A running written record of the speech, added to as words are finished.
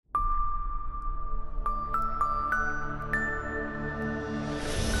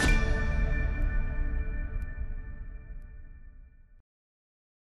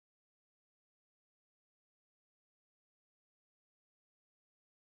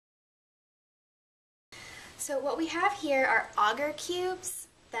So what we have here are agar cubes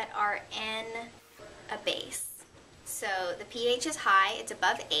that are in a base. So the pH is high, it's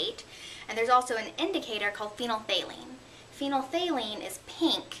above 8, and there's also an indicator called phenolphthalein. Phenolphthalein is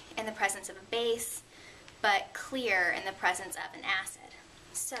pink in the presence of a base, but clear in the presence of an acid.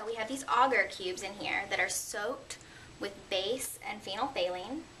 So we have these agar cubes in here that are soaked with base and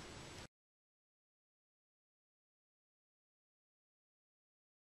phenolphthalein.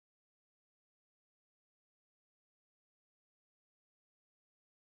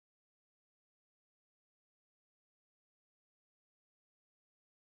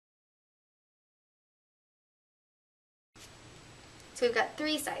 So we've got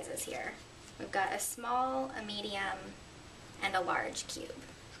 3 sizes here. We've got a small, a medium, and a large cube.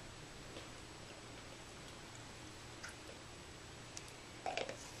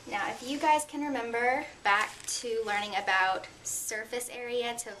 Now, if you guys can remember back to learning about surface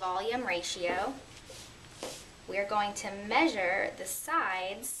area to volume ratio, we're going to measure the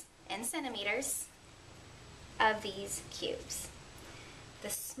sides in centimeters of these cubes.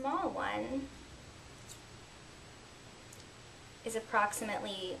 The small one is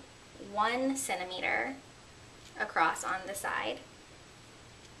approximately 1 centimeter across on the side.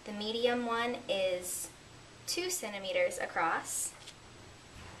 The medium one is 2 centimeters across,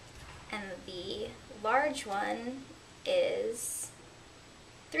 and the large one is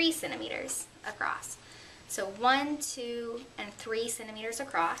 3 centimeters across. So 1, 2, and 3 centimeters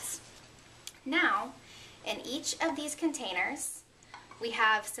across. Now, in each of these containers, we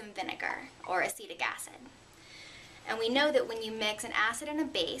have some vinegar or acetic acid. And we know that when you mix an acid and a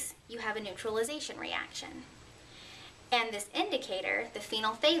base, you have a neutralization reaction. And this indicator, the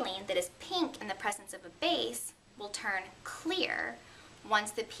phenolphthalein that is pink in the presence of a base, will turn clear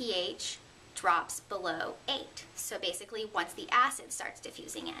once the pH drops below 8. So basically once the acid starts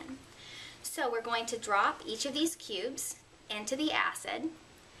diffusing in. So we're going to drop each of these cubes into the acid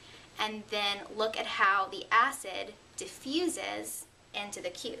and then look at how the acid diffuses into the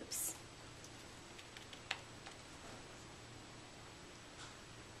cubes.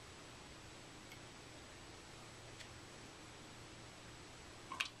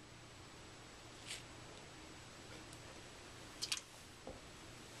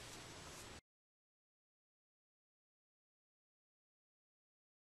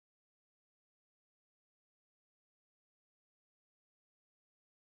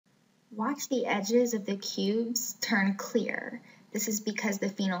 Watch the edges of the cubes turn clear. This is because the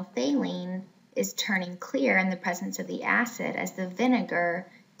phenolphthalein is turning clear in the presence of the acid as the vinegar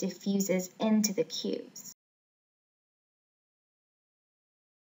diffuses into the cubes.